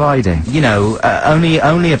 Say, colliding. You know,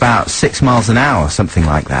 only about 6 miles an hour, something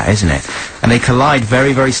like that, isn't it? And they collide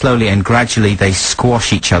very, very slowly, and gradually they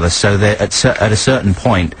squash each other, so that at a certain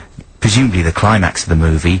point, presumably the climax of the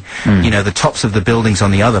movie, you know, the tops of the buildings on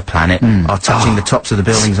the other planet are touching the tops of the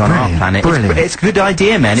buildings on our planet. Brilliant. It's a good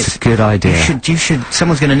idea, man. It's a good idea.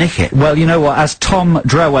 Someone's gonna nick it. Well, you know what, as Tom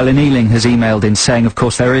Drewell in Ealing has emailed in saying, of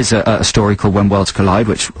course, there is a story called When Worlds Collide,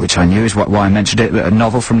 which I knew is why I mentioned it, a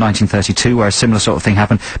novel from 1932 where a similar sort of thing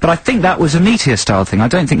happened. But I think that was a meteor-style thing. I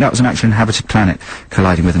don't think that was an actual inhabited planet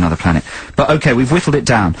colliding with another planet. But okay, we've whittled it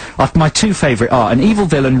down. My two favourite are an evil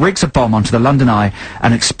villain rigs a bomb onto the London Eye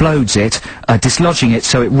and explodes it, dislodging it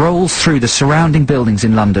so it rolls through the surrounding buildings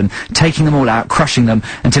in London, taking them all out, crushing them,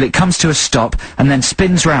 until it comes to a stop, and then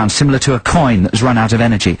spins round, similar to a coin that has run out of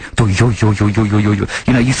energy. You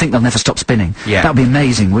know, you think they'll never stop spinning. Yeah. That would be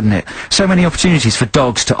amazing, wouldn't it? So many opportunities for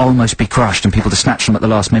dogs to almost be crushed and people to snatch them at the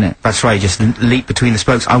last minute. That's right, just leap between the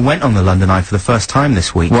spokes. I went on the London Eye for the first time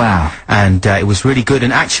this week. Wow. And it was really good,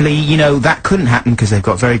 and actually, you know, that couldn't happen because they've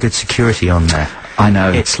got very good security on there. I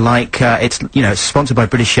know. It's like, it's sponsored by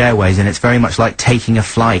British Airways, and it's very much like taking a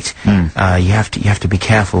flight. You have to be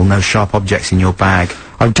careful, no sharp objects in your bag.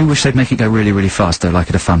 I do wish they'd make it go really, really fast, though, like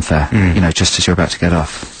at a fun fair. You know, just as you're about to get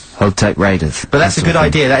off. Hold take Raiders. But that's a good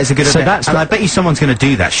idea, that is a good idea. And I bet you someone's gonna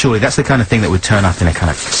do that, surely. That's the kind of thing that would turn up in a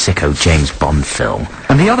kind of sicko James Bond film.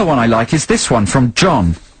 And the other one I like is this one from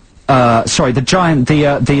John. Sorry,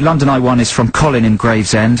 the London Eye one is from Colin in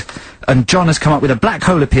Gravesend. And John has come up with a black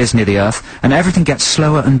hole appears near the Earth, and everything gets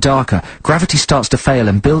slower and darker. Gravity starts to fail,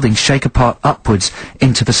 and buildings shake apart upwards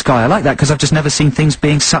into the sky. I like that, because I've just never seen things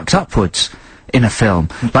being sucked upwards in a film.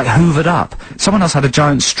 Like hoovered up. Someone else had a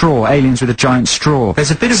giant straw, aliens with a giant straw. There's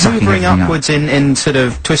a bit of hoovering upwards in sort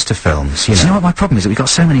of Twister films, you know. Do you know what my problem is? That we've got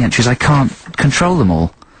so many entries, I can't control them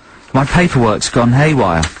all. My paperwork's gone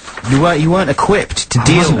haywire. You weren't equipped to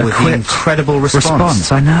deal with the incredible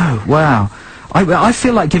response. I know, wow. I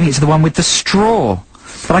feel like giving it to the one with the straw,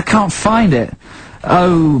 but I can't find it.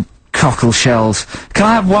 Oh, cockle shells. Can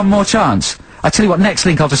I have one more chance? I tell you what, next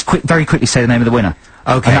link I'll just very quickly say the name of the winner.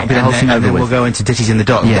 Okay, and that'll be the whole thing over and then with. We'll go into Ditties in the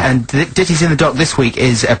Dock. Yeah. And Ditties in the Dock this week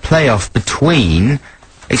is a playoff between...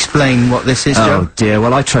 Explain what this is, Joe. Oh dear,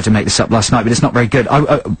 well I tried to make this up last night, but it's not very good.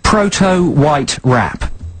 Proto-white rap.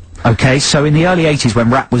 Okay, so in the early 80s when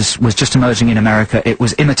rap was just emerging in America, it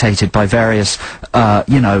was imitated by various,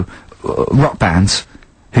 rock bands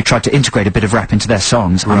who tried to integrate a bit of rap into their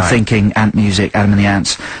songs. Right. I'm thinking Ant Music, Adam and the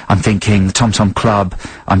Ants. I'm thinking the Tom Tom Club.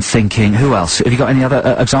 I'm thinking, who else? Have you got any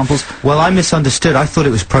other examples? Well, I misunderstood. I thought it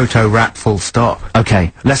was proto-rap full stop.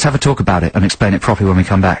 Okay, let's have a talk about it and explain it properly when we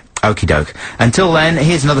come back. Okie doke. Until then,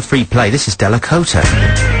 here's another free play. This is Delakota.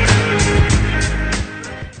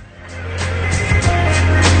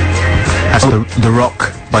 That's the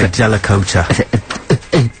Rock by Delakota.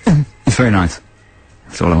 It's very nice.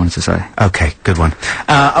 That's all I wanted to say. Okay, good one.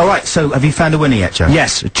 Alright, so have you found a winner yet, Joe?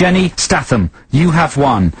 Yes, Jenny Statham, you have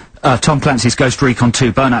won Tom Clancy's Ghost Recon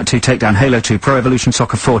 2, Burnout 2, Takedown, Halo 2, Pro Evolution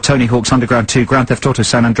Soccer 4, Tony Hawk's Underground 2, Grand Theft Auto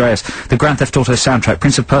San Andreas, the Grand Theft Auto soundtrack,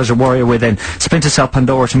 Prince of Persia Warrior Within, Splinter Cell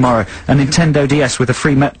Pandora Tomorrow, a Nintendo DS with a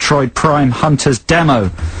free Metroid Prime Hunters demo.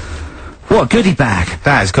 What a goodie bag.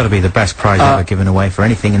 That has got to be the best prize ever given away for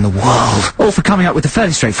anything in the world. All for coming up with the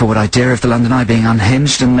fairly straightforward idea of the London Eye being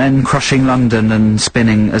unhinged and then crushing London and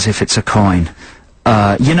spinning as if it's a coin.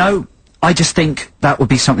 You know, I just think that would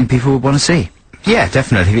be something people would want to see. Yeah,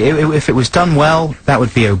 definitely. If it was done well, that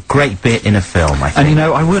would be a great bit in a film, I think. And you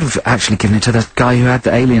know, I would have actually given it to the guy who had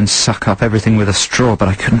the aliens suck up everything with a straw, but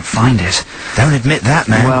I couldn't find it. Don't admit that,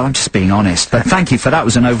 man. Well, I'm just being honest. But thank you for that.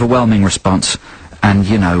 Was an overwhelming response. And,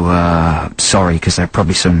 you know, sorry, because there are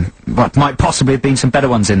probably some... What might possibly have been some better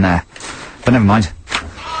ones in there. But never mind.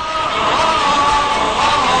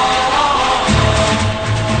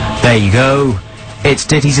 There you go. It's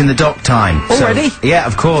Ditties in the Dock time. Already? So, yeah,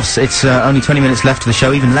 of course. It's only 20 minutes left of the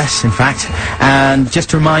show, even less, in fact. And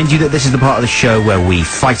just to remind you that this is the part of the show where we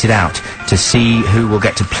fight it out to see who will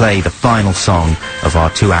get to play the final song of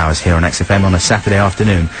our 2 hours here on XFM on a Saturday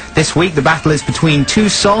afternoon. This week, the battle is between two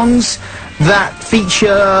songs that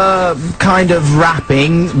feature kind of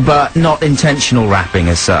rapping, but not intentional rapping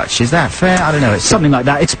as such. Is that fair? I don't know. It's Something like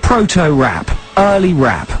that. It's proto-rap. Early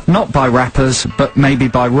rap. Not by rappers, but maybe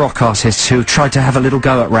by rock artists who tried to have a little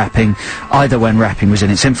go at rapping, either when rapping was in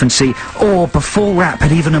its infancy, or before rap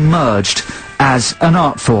had even emerged as an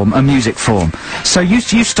art form, a music form. So you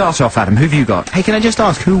start off, Adam. Who've you got? Hey, can I just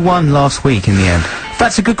ask, who won last week in the end?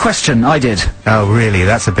 That's a good question. I did. Oh, really?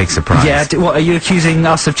 That's a big surprise. Yeah, what, are you accusing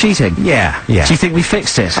us of cheating? Yeah, yeah. Do you think we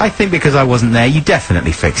fixed it? I think because I wasn't there, you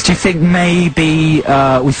definitely fixed Do it. you think maybe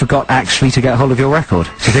we forgot actually to get hold of your record?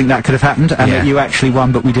 Do you think that could have happened? And Yeah. that you actually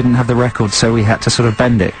won, but we didn't have the record, so we had to sort of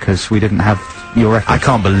bend it, because we didn't have your record? I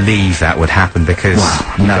can't believe that would happen because...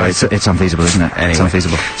 Well, you no, guys- it's unfeasible, isn't it? Anyway. It's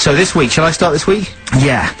unfeasible. So this week, shall I start this week?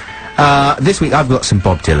 Yeah. This week I've got some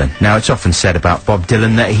Bob Dylan. Now, it's often said about Bob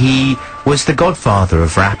Dylan that he was the godfather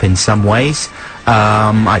of rap in some ways.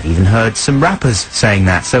 I've even heard some rappers saying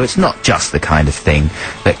that, so it's not just the kind of thing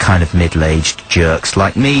that kind of middle-aged jerks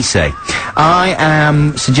like me say. I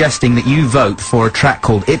am suggesting that you vote for a track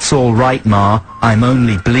called It's All Right Ma, I'm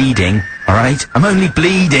Only Bleeding, alright? I'm only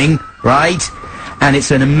bleeding, right? And it's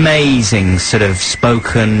an amazing sort of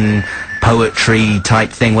spoken poetry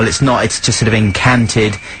type thing. Well, it's not, it's just sort of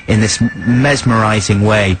encanted in this mesmerizing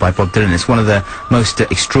way by Bob Dylan. It's one of the most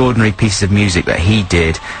extraordinary pieces of music that he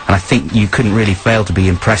did, and I think you couldn't really fail to be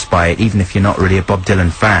impressed by it, even if you're not really a Bob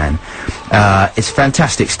Dylan fan. It's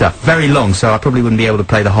fantastic stuff. Very long, so I probably wouldn't be able to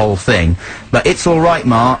play the whole thing. But It's All Right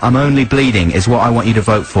Ma, I'm Only Bleeding is what I want you to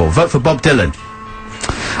vote for. Vote for Bob Dylan.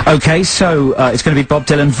 Okay, so it's going to be Bob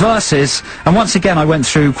Dylan versus, and once again I went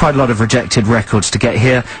through quite a lot of rejected records to get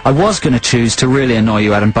here. I was going to choose, to really annoy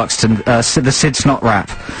you, Adam Buxton, the Sid Snot Rap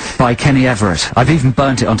by Kenny Everett. I've even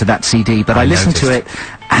burnt it onto that CD, but I listened to it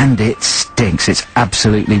and it stinks. It's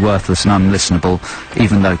absolutely worthless and unlistenable,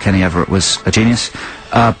 even though Kenny Everett was a genius.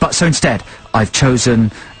 But so instead, I've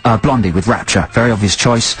chosen Blondie with Rapture. Very obvious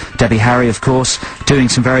choice. Debbie Harry, of course, doing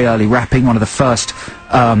some very early rapping, one of the first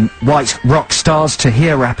white rock stars to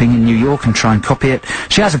hear rapping in New York and try and copy it.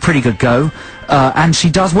 She has a pretty good go, and she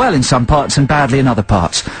does well in some parts and badly in other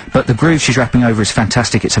parts. But the groove she's rapping over is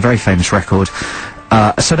fantastic. It's a very famous record.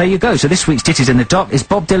 So there you go. So this week's Ditties in the Dock is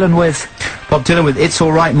Bob Dylan with It's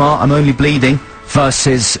All Right Ma, I'm Only Bleeding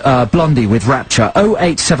versus Blondie with Rapture.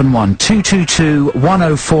 0871 222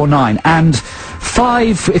 1049 and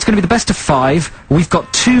 5. It's going to be the best of 5. We've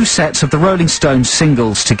got 2 sets of the Rolling Stones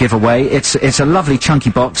singles to give away. It's a lovely chunky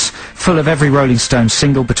box full of every Rolling Stones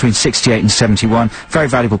single between 68 and 71. Very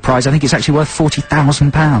valuable prize. I think it's actually worth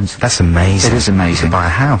 £40,000. That's amazing. It is amazing. You could buy a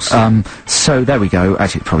house. So there we go.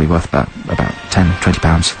 Actually, it's probably worth about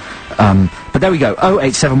 £10-20. But there we go.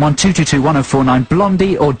 0871 222 1049.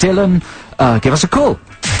 Blondie or Dylan, give us a call.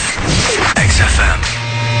 XFM.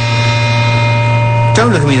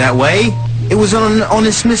 Don't look at me that way. It was an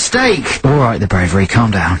honest mistake. All right, the bravery.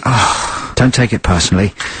 Calm down. Don't take it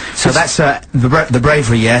personally. So that's the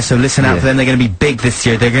bravery, yeah? So listen out for them. They're going to be big this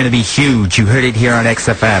year. They're going to be huge. You heard it here on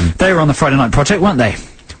XFM. They were on the Friday Night Project, weren't they?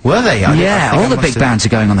 Were they? Yeah, all the big bands are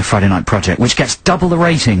going on the Friday Night Project, which gets double the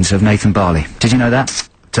ratings of Nathan Barley. Did you know that?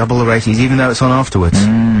 Double the ratings, even though it's on afterwards.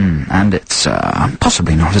 And it's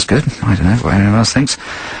possibly not as good. I don't know what anyone else thinks.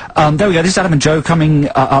 There we go. This is Adam and Joe coming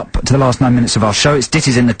up to the last 9 minutes of our show. It's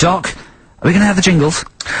Ditties in the Dock. Are we going to have the jingles?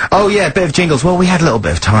 Oh yeah, a bit of jingles. Well, we had a little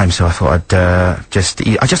bit of time, so I thought I'd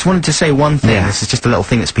I just wanted to say one thing. Yeah. This is just a little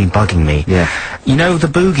thing that's been bugging me. Yeah. You know the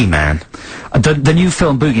Boogeyman? The new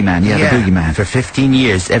film Boogeyman, the Boogeyman. For 15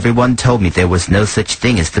 years, everyone told me there was no such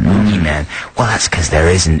thing as the Boogeyman. Well, that's because there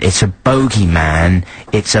isn't. It's a bogeyman.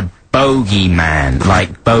 It's a bogeyman,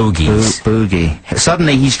 like bogies. Boogie.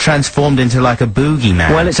 Suddenly, he's transformed into like a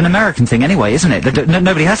boogeyman. Well, it's an American thing anyway, isn't it?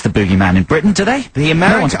 Nobody has the Boogeyman in Britain, do they?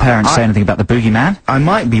 No one's parents say anything about the Boogeyman. I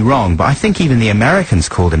might be wrong, but I think even the Americans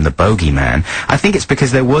called him the Bogeyman. I think it's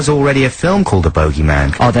because there was already a film called The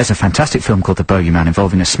Bogeyman. Oh, there's a fantastic film called The Bogeyman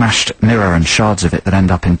involving a smashed mirror and shards of it that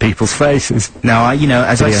end up in people's faces. Now, you know,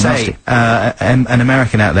 as I Pretty say, an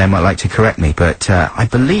American out there might like to correct me, but I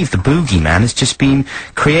believe the Boogeyman has just been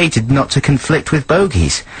created not to conflict with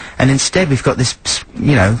bogies, and instead we've got this,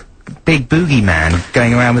 you know, big boogeyman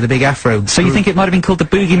going around with a big afro. So you think it might have been called the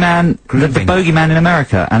Boogeyman, the Bogeyman in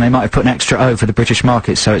America, and they might have put an extra O for the British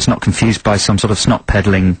market so it's not confused by some sort of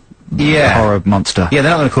snot-peddling horror monster? Yeah,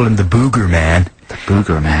 they're not going to call him the Booger Man. The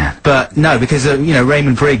Booger Man. But no, because, you know,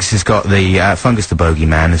 Raymond Briggs has got the Fungus the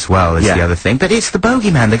Bogeyman as well as the other thing. But it's the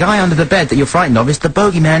Bogeyman. The guy under the bed that you're frightened of is the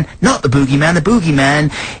Bogeyman, not the Boogeyman. The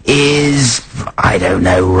Boogeyman is, I don't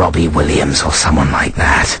know, Robbie Williams or someone like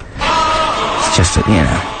that. It's just, you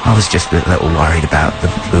know, I was just a little worried about the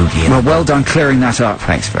boogie. Well done clearing that up.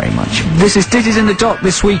 Thanks very much. This is Ditties in the Dock.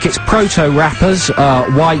 This week it's proto-rappers,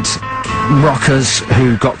 white rockers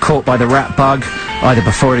who got caught by the rap bug, either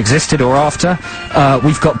before it existed or after.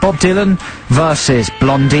 We've got Bob Dylan versus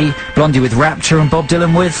Blondie. Blondie with Rapture and Bob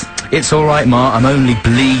Dylan with... It's alright, Ma, I'm only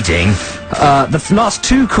bleeding. The last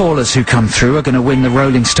two callers who come through are going to win the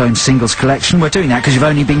Rolling Stone singles collection. We're doing that because you've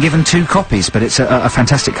only been given 2 copies, but it's a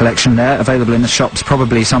fantastic collection there, available in the shops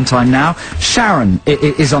probably sometime now. Sharon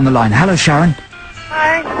is on the line. Hello, Sharon.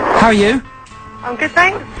 Hi. How are you? I'm good,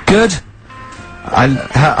 thanks. Good.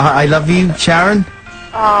 I love you, Sharon.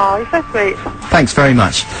 Oh, you're so sweet. Thanks very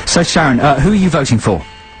much. So, Sharon, who are you voting for?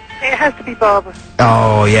 It has to be Bob.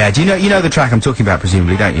 Oh, yeah. Do you know the track I'm talking about,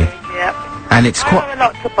 presumably, don't you? Yep. And it's I owe a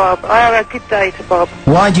lot to Bob. I owe a good day to Bob.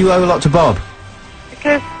 Why do you owe a lot to Bob?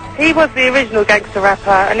 Because he was the original gangster rapper,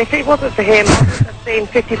 and if it wasn't for him, I would have seen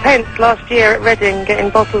 50 pence last year at Reading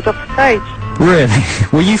getting bottled off the stage. Really?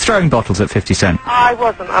 Were you throwing bottles at 50 cent? I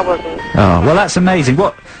wasn't. Oh, well, that's amazing.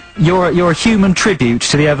 What? You're a human tribute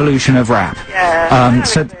to the evolution of rap. Yeah.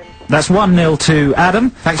 So that's 1-0 to Adam.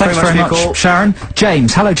 Thanks very much for your call. Sharon.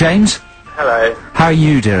 James. Hello, James. Hello. How are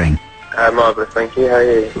you doing? Marvellous, thank you. How are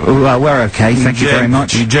you? Well, we're okay, thank you very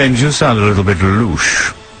much. James, you sound a little bit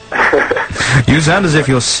louche. You sound as if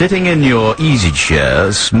you're sitting in your easy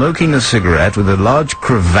chair, smoking a cigarette with a large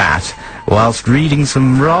cravat, whilst reading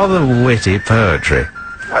some rather witty poetry.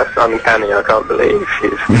 That's uncanny, I can't believe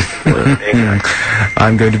she's...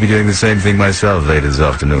 I'm going to be doing the same thing myself later this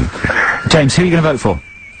afternoon. James, who are you going to vote for?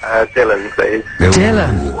 Dylan, please.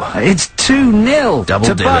 Dylan. It's 2-0 Double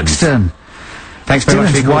to Dylans. Buxton. Thanks very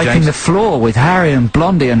much for Dylan's your call, wiping James. the floor with Harry and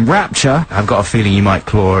Blondie and Rapture. I've got a feeling you might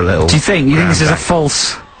claw a little. Do you think this is a back.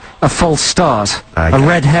 false start? I- A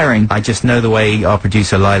red herring? I just know the way our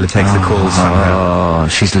producer Lila takes the calls somehow. Oh,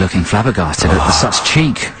 she's looking flabbergasted at such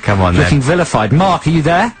cheek. Come on, then. Looking vilified. Mark, are you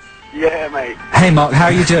there? Yeah, mate. Hey, Mark, how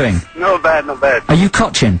are you doing? Not bad, not bad. Are you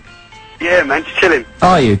cotchin? Yeah, man, just chilling.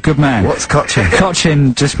 Are you? Good man. What's cotchin?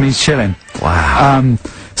 Cotchin just means chilling. Wow.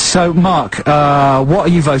 So, Mark, what are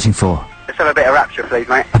you voting for? Let's have a bit of Rapture, please,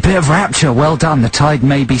 mate. A bit of Rapture, well done. The tide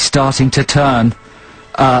may be starting to turn.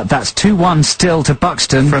 That's 2-1 still to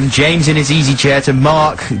Buxton. From James in his easy chair to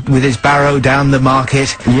Mark with his barrow down the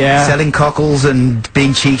market. Yeah. Selling cockles and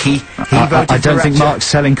being cheeky. He voted I don't for think Rapture. Mark's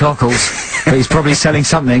selling cockles, but he's probably selling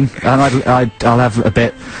something, and I'll have a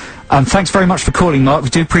bit. Thanks very much for calling, Mark. We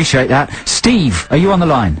do appreciate that. Steve, are you on the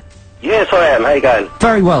line? Yes, I am. How you going?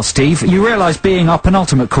 Very well, Steve. You realise, being our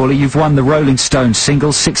penultimate caller, you've won the Rolling Stones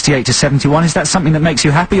singles 68 to 71. Is that something that makes you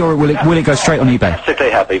happy, or will it go straight on eBay?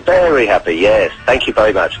 Particularly happy. Very happy, yes. Thank you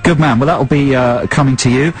very much. Good man. Well, that'll be coming to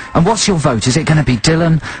you. And what's your vote? Is it going to be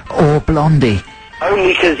Dylan or Blondie?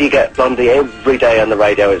 Only because you get Blondie every day on the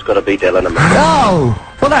radio, it's got to be Dylan and me.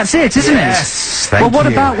 Oh, well, that's it, isn't Yes, it? thank Well,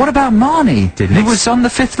 you. what about Marnie? Didn't Who ex- was on the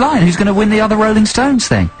 5th line? Who's going to win the other Rolling Stones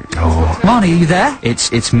thing? Oh. Marnie, are you there?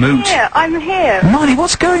 It's moot. Yeah, I'm here. Marnie,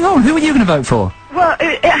 what's going on? Who are you going to vote for? Well,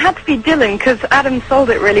 it had to be Dylan because Adam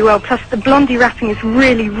sold it really well. Plus, the Blondie rapping is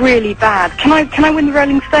really, really bad. Can I win the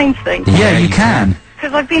Rolling Stones thing? Yeah, you can.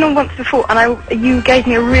 because I've been on once before, and you gave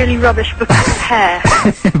me a really rubbish book of hair.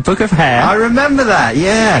 Book of hair? I remember that,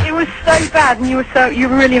 yeah. It was so bad, and you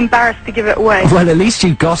were really embarrassed to give it away. Well, at least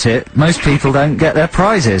you got it. Most people don't get their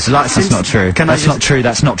prizes. That's not true. That's not true.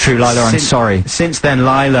 That's not true, Lila. I'm sorry. Since then,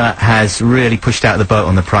 Lila has really pushed out the boat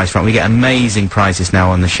on the prize front. We get amazing prizes now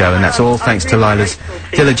on the show, and that's all thanks to Lila's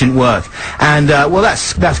diligent work. And well,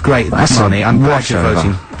 that's great. That's money. I'm glad you're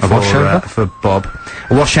voting for Bob.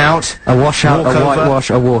 A washout, a whitewash,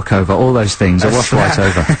 a walkover, all those things. A wash right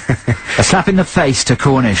over. A slap in the face to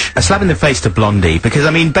Cornish. A slap in the face to Blondie, because,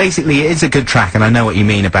 I mean, basically it is a good track, and I know what you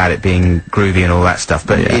mean about it being groovy and all that stuff,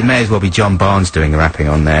 but it may as well be John Barnes doing the rapping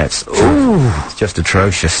on there. It's just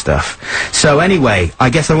atrocious stuff. So anyway, I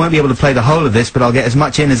guess I won't be able to play the whole of this, but I'll get as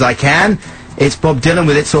much in as I can. It's Bob Dylan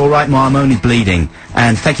with It's All Right, Ma, I'm Only Bleeding.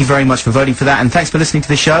 And thank you very much for voting for that, and thanks for listening to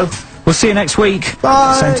the show. We'll see you next week.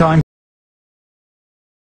 Bye. Same time.